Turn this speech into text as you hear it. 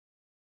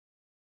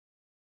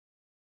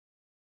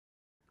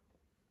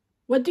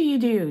What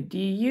do? Do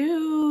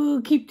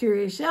you keep to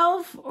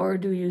yourself, or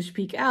do you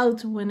speak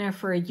out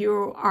whenever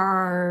you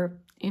are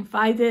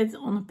invited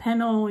on a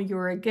panel,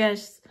 you're a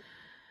guest,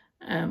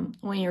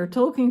 when you're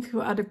talking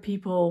to other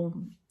people?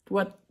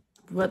 What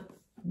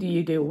do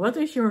you do? What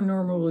is your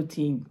normal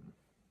routine?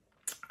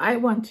 I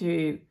want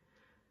to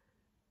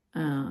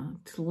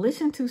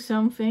listen to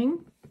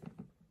something.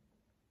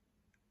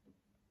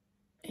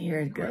 Here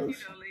it goes.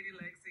 You know, Lady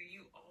Lexi,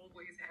 you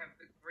always have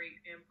the great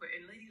input.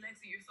 And Lady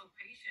Lexi, you're so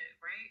patient,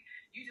 right?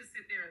 You just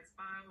sit there and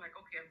smile like,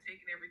 okay, I'm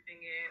taking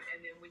everything in.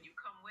 And then when you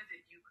come with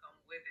it, you come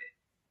with it.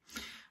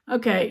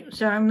 Okay,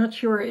 so I'm not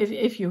sure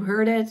if you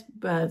heard it,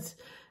 but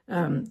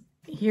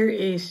here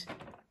is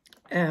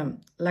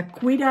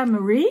LaQueeta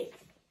Mary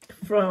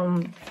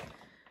from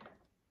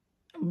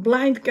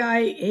Blind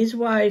Guy, His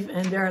Wife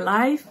and Their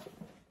Life.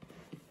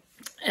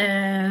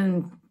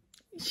 And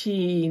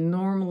she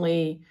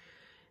normally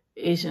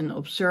is an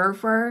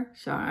observer,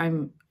 so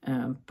I'm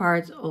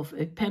part of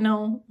a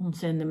panel on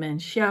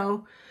Sandeman's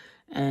show,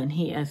 and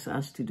he asked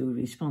us to do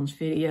response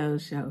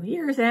videos. So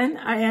here's Anne,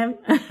 I am.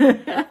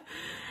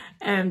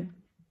 And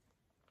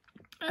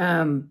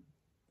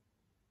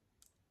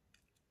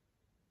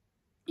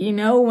you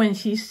know, when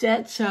she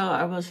said so,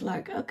 I was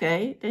like,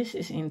 okay, this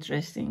is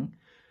interesting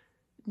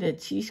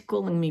that she's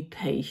calling me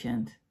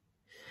patient.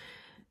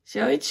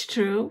 So it's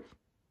true.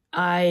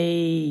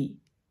 I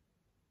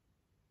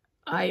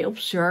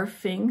observe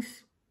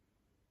things.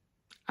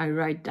 I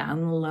write down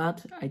a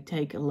lot. I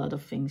take a lot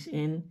of things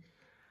in.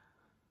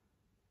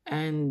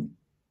 And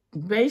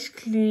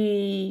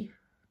basically,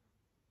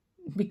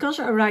 because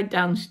I write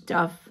down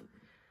stuff,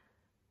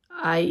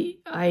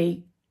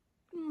 it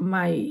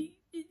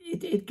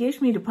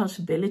gives me the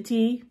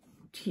possibility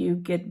to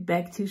get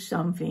back to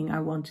something I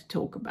want to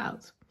talk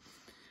about.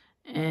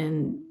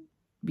 And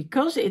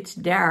because it's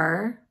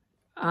there,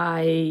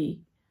 I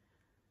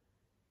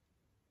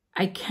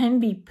can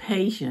be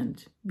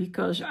patient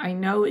because I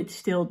know it's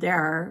still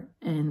there,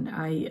 and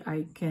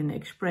I can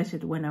express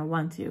it when I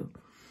want to.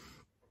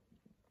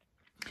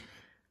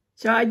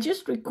 So I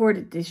just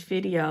recorded this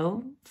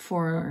video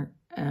for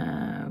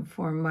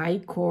my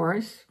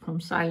course, From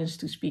Silence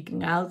to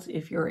Speaking Out.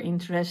 If you're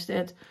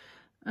interested,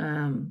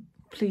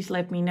 please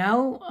let me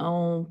know.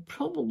 I'll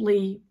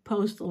probably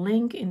post a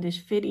link in this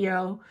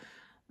video,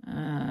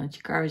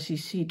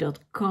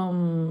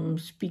 chikaracc.com,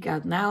 Speak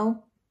Out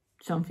Now,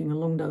 something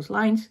along those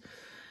lines.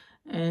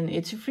 And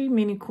it's a free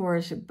mini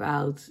course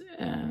about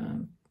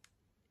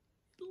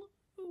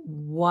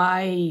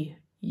why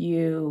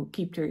you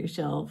keep to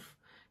yourself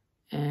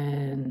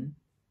and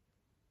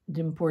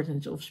the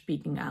importance of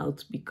speaking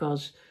out.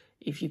 Because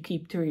if you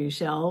keep to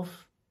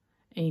yourself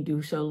and you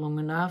do so long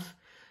enough,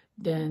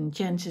 then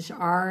chances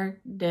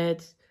are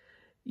that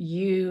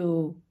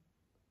you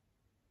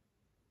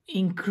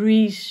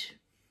increase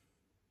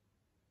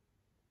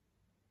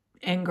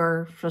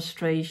anger,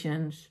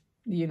 frustrations,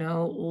 you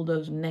know, all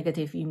those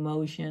negative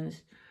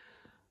emotions,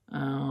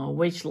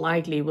 which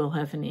likely will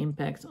have an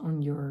impact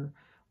on your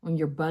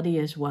body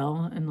as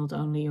well, and not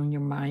only on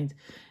your mind.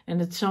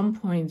 And at some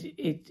point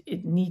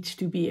it needs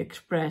to be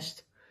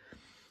expressed.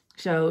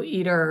 So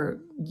either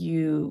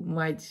you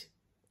might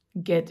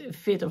get a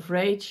fit of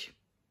rage,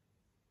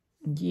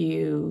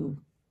 you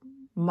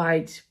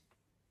might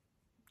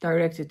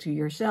direct it to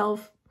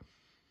yourself,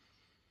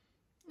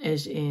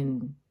 as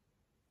in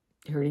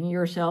hurting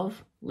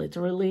yourself,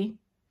 literally,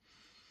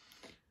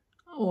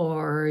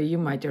 or you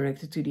might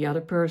direct it to the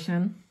other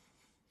person,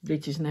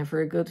 which is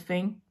never a good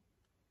thing.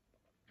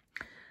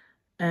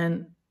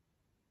 And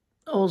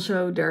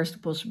also there's the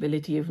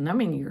possibility of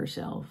numbing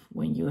yourself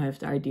when you have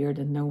the idea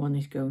that no one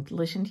is going to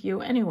listen to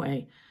you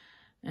anyway.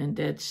 And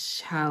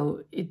that's how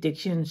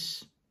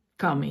addictions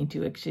come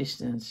into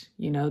existence.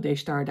 You know, they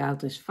start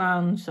out as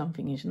fun,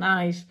 something is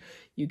nice,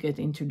 you get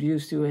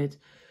introduced to it.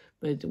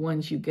 But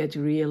once you get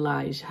to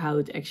realize how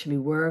it actually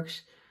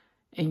works,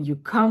 and you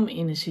come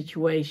in a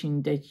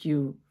situation that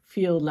you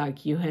feel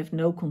like you have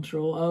no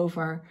control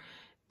over,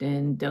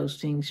 then those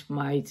things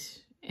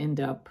might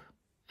end up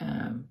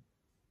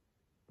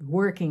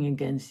working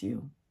against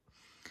you.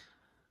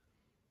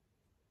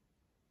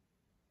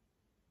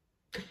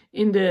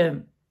 In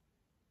the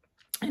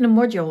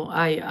module,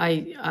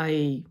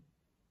 I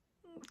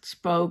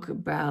spoke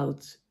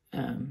about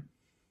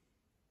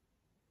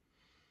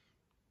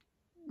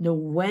the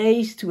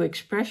ways to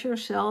express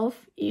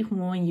yourself even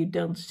when you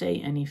don't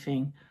say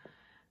anything.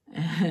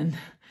 And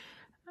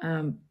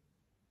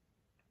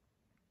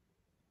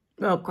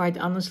well, quite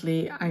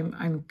honestly,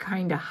 I'm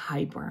kind of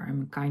hyper.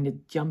 I'm a kind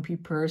of jumpy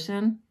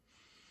person.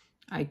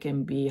 I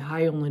can be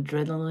high on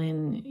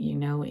adrenaline, you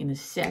know, in a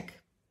sec.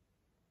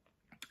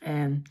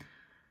 And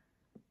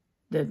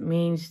that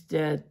means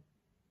that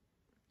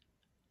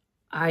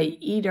I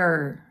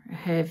either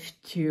have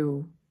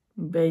to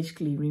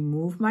basically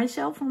remove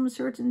myself from a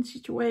certain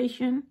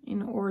situation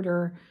in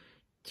order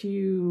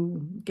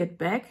to get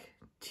back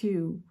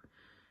to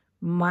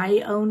my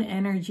own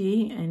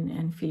energy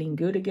and feeling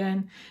good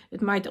again.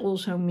 It might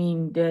also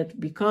mean that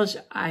because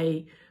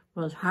I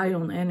was high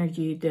on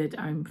energy, that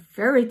I'm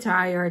very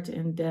tired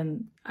and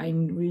then I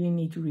really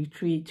need to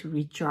retreat to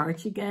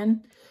recharge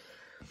again.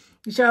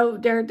 So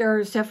there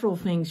are several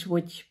things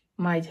which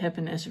might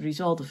happen as a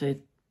result of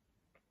it.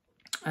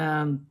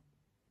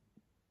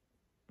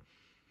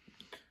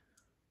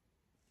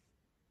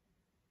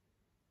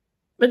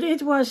 But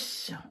it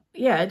was,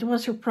 yeah, it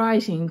was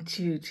surprising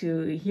to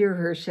hear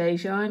her say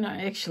so. And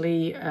I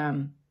actually,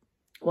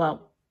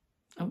 well,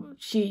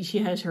 she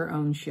has her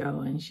own show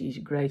and she's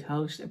a great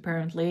host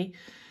apparently,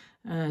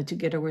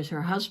 together with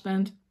her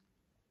husband.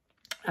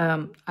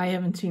 I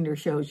haven't seen their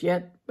shows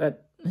yet,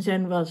 but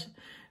Zen was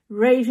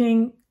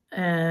raving,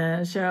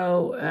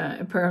 so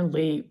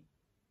apparently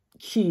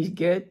she's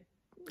good.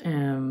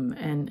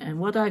 And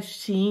what I've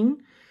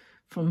seen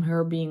from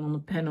her being on the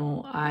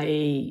panel,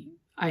 I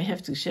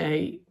have to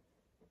say,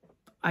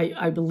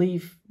 I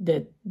believe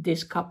that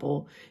this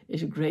couple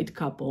is a great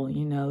couple.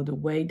 You know, the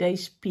way they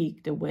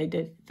speak, the way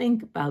they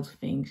think about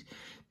things,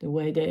 the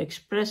way they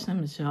express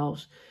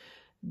themselves,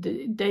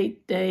 there's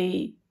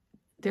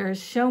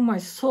so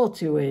much thought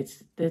to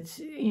it. That's,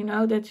 you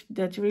know,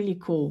 that's really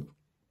cool.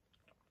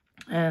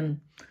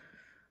 And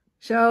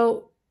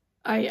so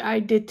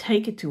I did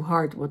take it to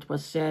heart what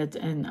was said,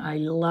 and I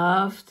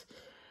loved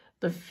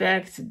the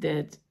fact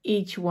that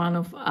each one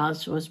of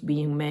us was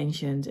being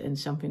mentioned and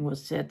something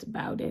was said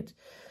about it.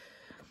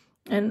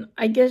 And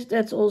I guess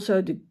that's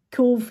also the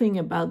cool thing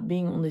about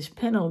being on this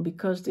panel,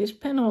 because this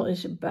panel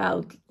is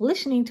about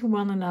listening to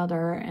one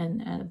another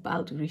and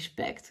about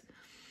respect.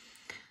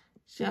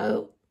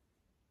 So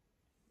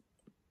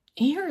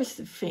here's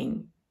the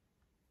thing.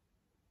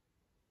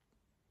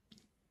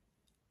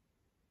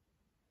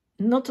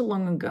 Not too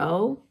long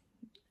ago,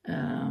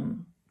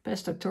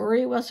 Pastor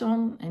Tori was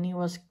on and he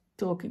was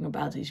talking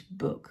about his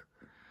book.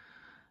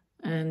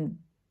 And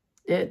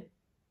the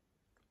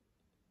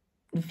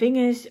thing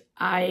is,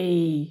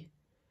 I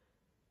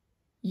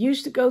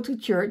used to go to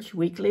church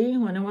weekly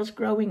when I was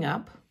growing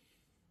up.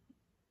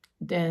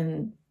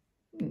 Then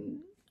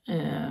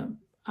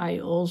I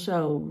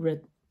also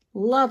read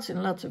lots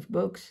and lots of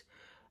books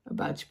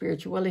about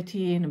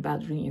spirituality and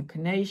about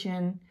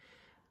reincarnation.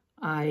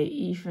 I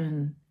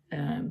even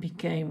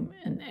became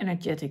an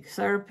energetic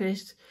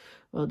therapist.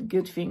 Well, the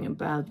good thing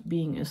about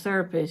being a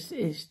therapist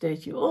is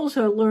that you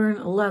also learn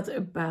a lot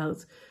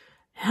about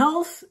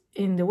health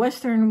in the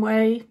Western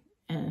way.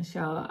 And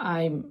so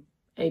I'm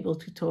able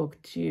to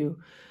talk to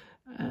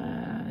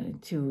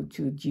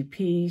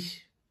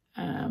GPs.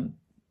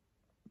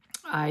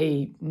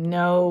 I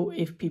know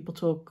if people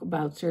talk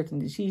about certain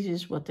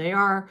diseases, what they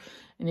are,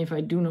 and if I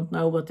do not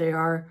know what they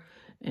are,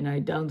 and I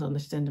don't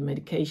understand the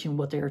medication,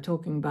 what they are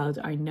talking about,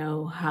 I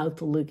know how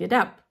to look it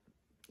up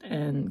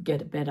and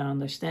get a better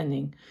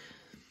understanding.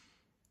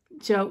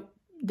 So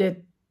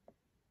that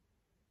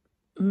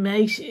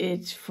makes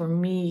it for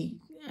me,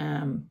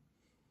 hang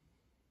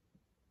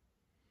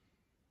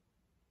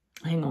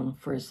on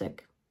for a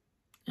sec,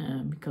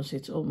 because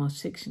it's almost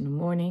 6 in the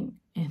morning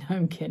and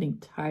I'm getting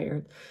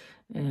tired.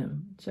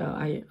 So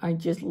I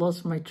just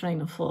lost my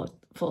train of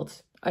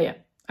thoughts. Oh yeah,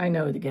 I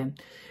know it again.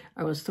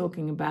 I was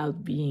talking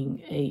about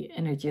being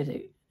an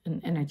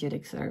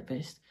energetic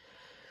therapist.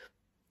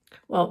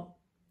 Well,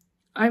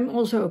 I'm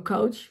also a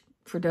coach,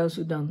 for those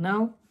who don't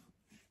know.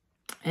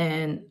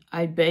 And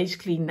I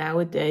basically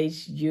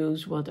nowadays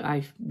use what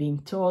I've been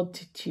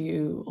taught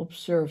to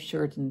observe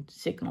certain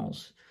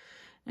signals.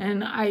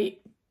 And I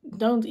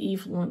don't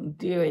even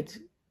do it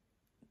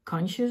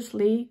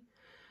consciously.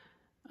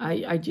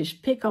 I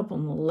just pick up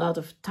on a lot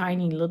of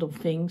tiny little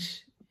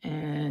things,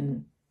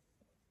 and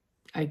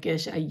I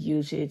guess I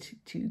use it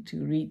to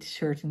read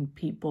certain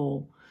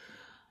people,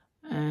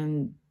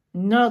 and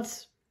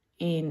not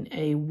in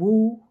a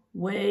woo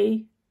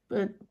way,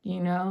 but,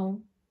 you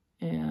know,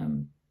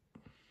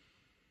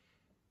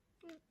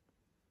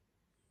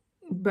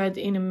 but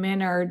in a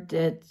manner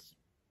that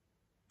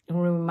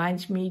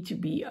reminds me to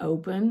be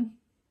open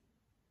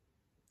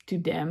to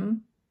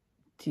them,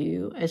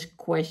 to ask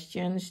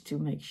questions, to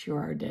make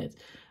sure that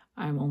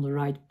I'm on the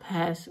right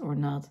path or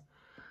not.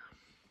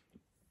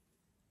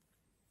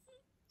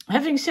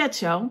 Having said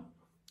so,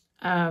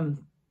 at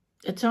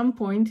some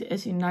point,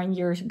 as in 9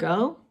 years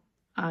ago,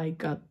 I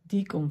got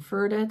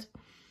deconverted,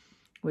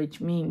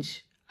 which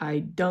means I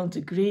don't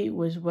agree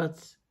with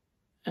with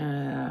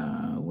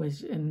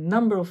a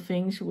number of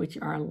things which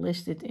are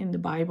listed in the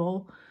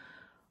Bible.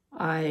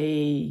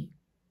 I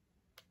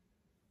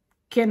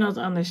cannot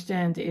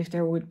understand, if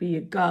there would be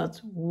a God,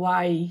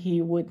 why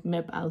he would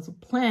map out a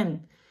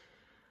plan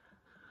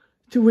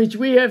to which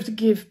we have to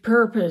give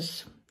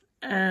purpose,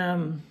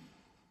 not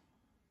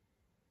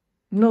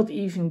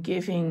even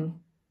giving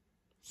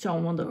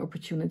someone the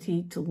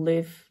opportunity to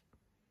live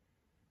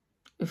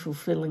a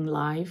fulfilling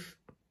life.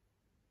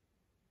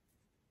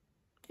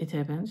 It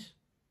happens,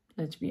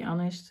 let's be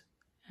honest.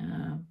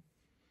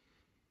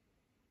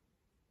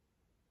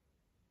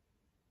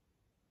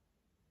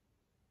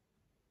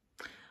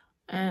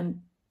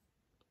 And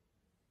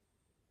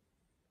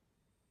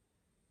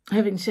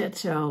having said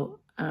so,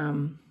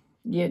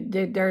 yeah,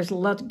 there's a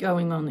lot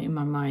going on in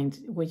my mind,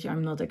 which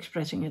I'm not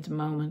expressing at the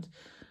moment.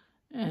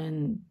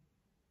 And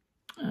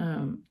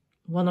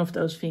one of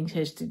those things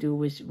has to do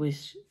with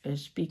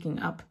speaking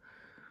up.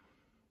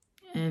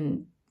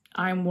 And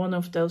I'm one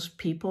of those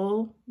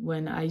people,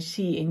 when I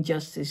see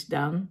injustice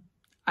done,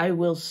 I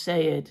will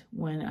say it.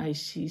 When I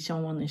see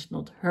someone is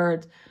not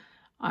heard,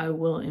 I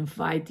will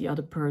invite the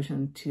other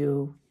person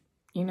to,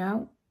 you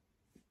know,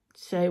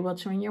 say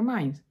what's on your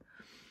mind.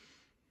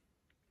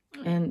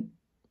 And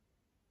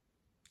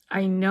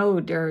I know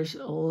there are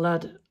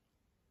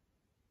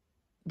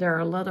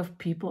a lot of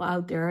people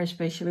out there,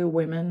 especially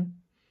women,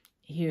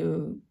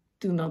 who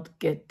do not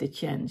get the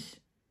chance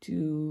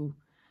to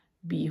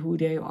be who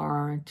they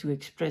are, to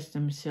express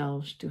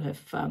themselves, to have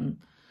fun.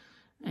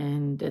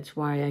 And that's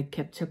why I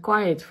kept so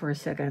quiet for a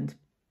second.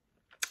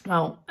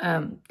 Well,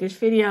 this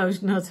video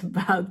is not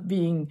about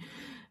being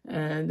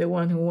the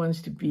one who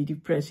wants to be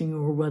depressing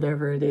or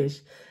whatever it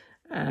is.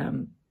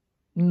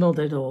 Not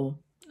at all.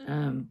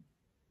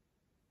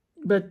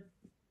 But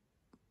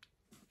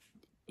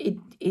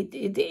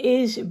it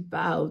is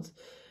about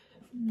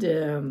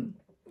the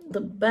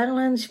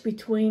balance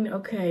between,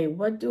 okay,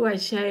 what do I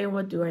say and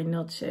what do I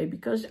not say?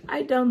 Because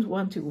I don't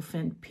want to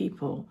offend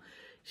people.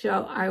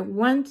 So I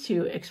want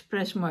to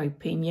express my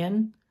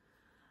opinion.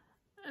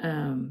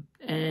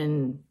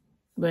 And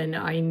when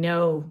I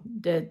know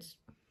that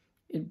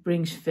it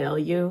brings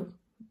value,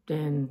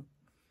 then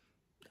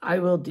I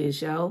will do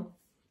so.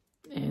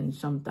 And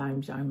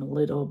sometimes I'm a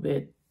little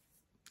bit,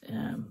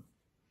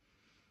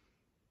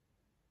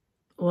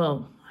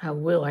 well, how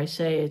will I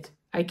say it?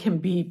 I can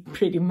be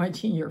pretty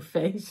much in your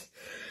face.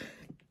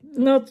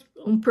 Not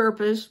on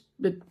purpose,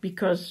 but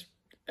because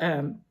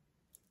I'm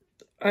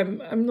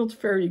not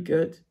very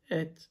good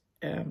at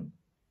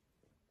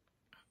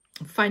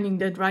finding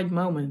that right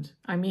moment.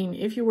 I mean,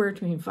 if you were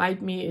to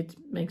invite me, it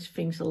makes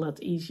things a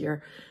lot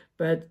easier.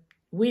 But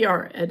we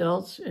are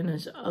adults, and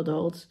as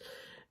adults,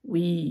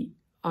 we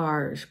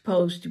are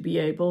supposed to be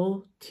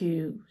able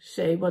to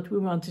say what we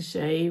want to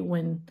say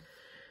when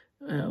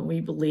we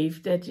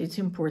believe that it's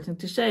important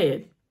to say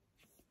it,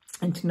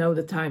 and to know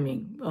the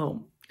timing.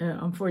 Well,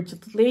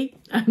 unfortunately,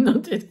 I'm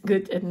not that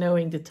good at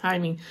knowing the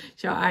timing,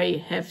 so I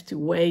have to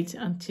wait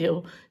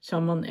until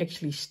someone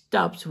actually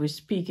stops with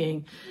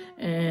speaking.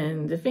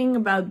 And the thing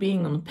about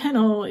being on a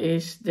panel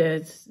is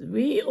that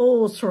we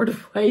all sort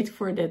of wait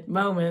for that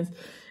moment,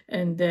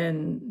 and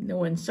then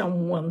when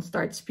someone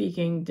starts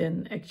speaking,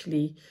 then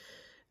actually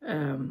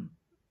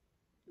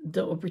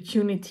the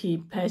opportunity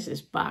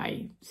passes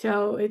by.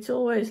 So it's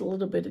always a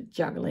little bit of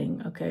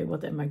juggling. Okay,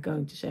 what am I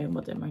going to say and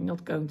what am I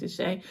not going to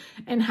say,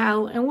 and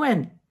how and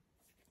when?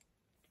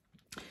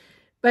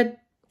 But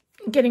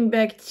getting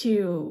back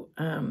to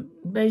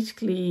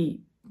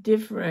basically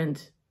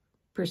different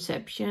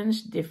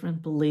perceptions,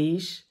 different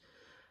beliefs,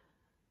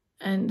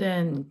 and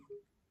then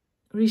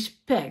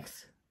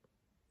respect.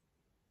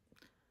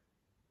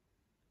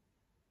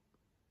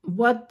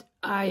 What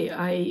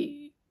I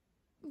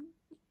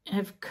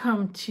have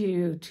come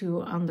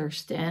to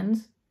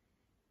understand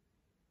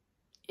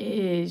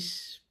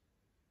is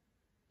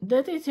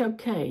that it's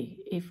okay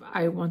if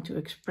I want to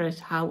express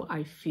how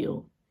I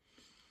feel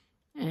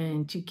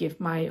and to give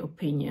my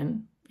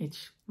opinion.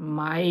 It's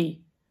my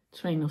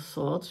train of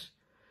thoughts.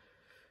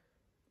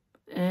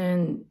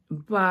 And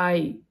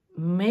by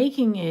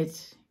making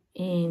it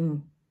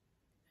into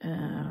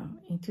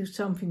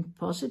something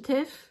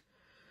positive,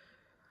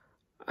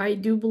 I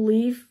do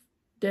believe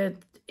that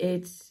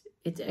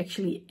it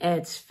actually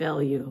adds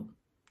value.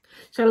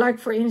 So like,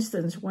 for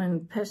instance,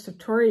 when Pastor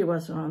Tori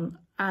was on,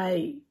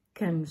 I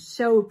can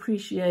so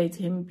appreciate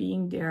him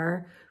being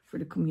there for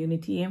the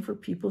community and for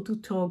people to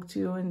talk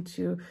to and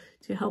to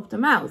help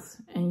them out,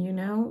 and, you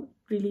know,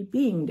 really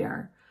being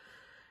there.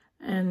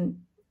 And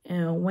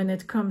when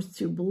it comes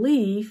to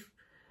belief,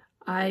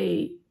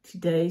 I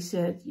today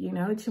said, you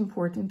know, it's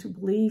important to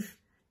believe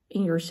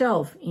in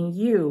yourself, in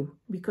you,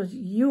 because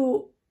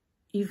you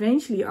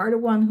eventually are the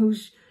one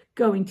who's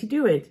going to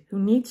do it, who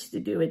needs to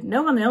do it.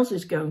 No one else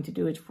is going to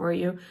do it for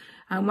you,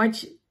 how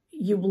much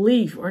you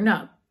believe or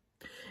not.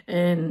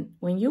 And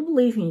when you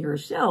believe in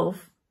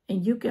yourself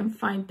and you can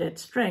find that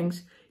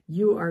strength,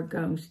 you are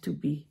going to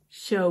be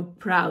so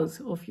proud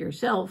of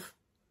yourself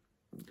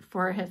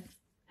for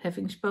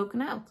having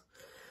spoken out.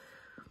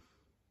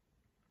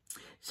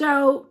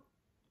 So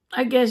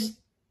I guess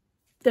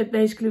that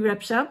basically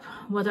wraps up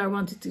what I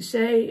wanted to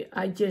say.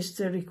 I just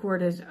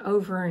recorded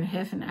over a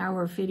half an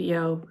hour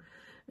video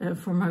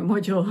for my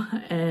module,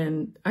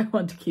 and I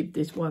want to keep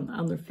this one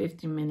under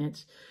 15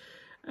 minutes.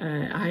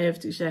 I have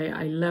to say,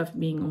 I loved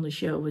being on the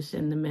show with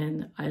Send the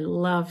Men. I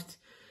loved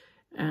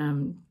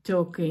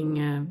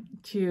talking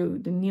to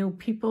the new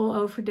people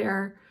over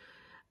there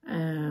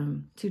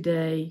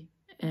today.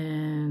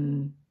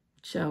 And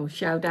so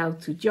shout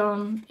out to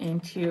John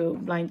and to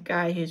Blind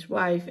Guy, his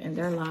wife, and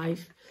their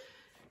life.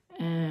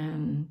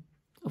 And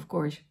of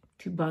course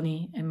to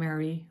Bunny and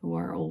Mary, who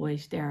are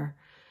always there.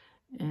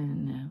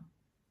 And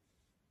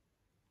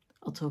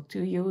I'll talk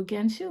to you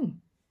again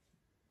soon.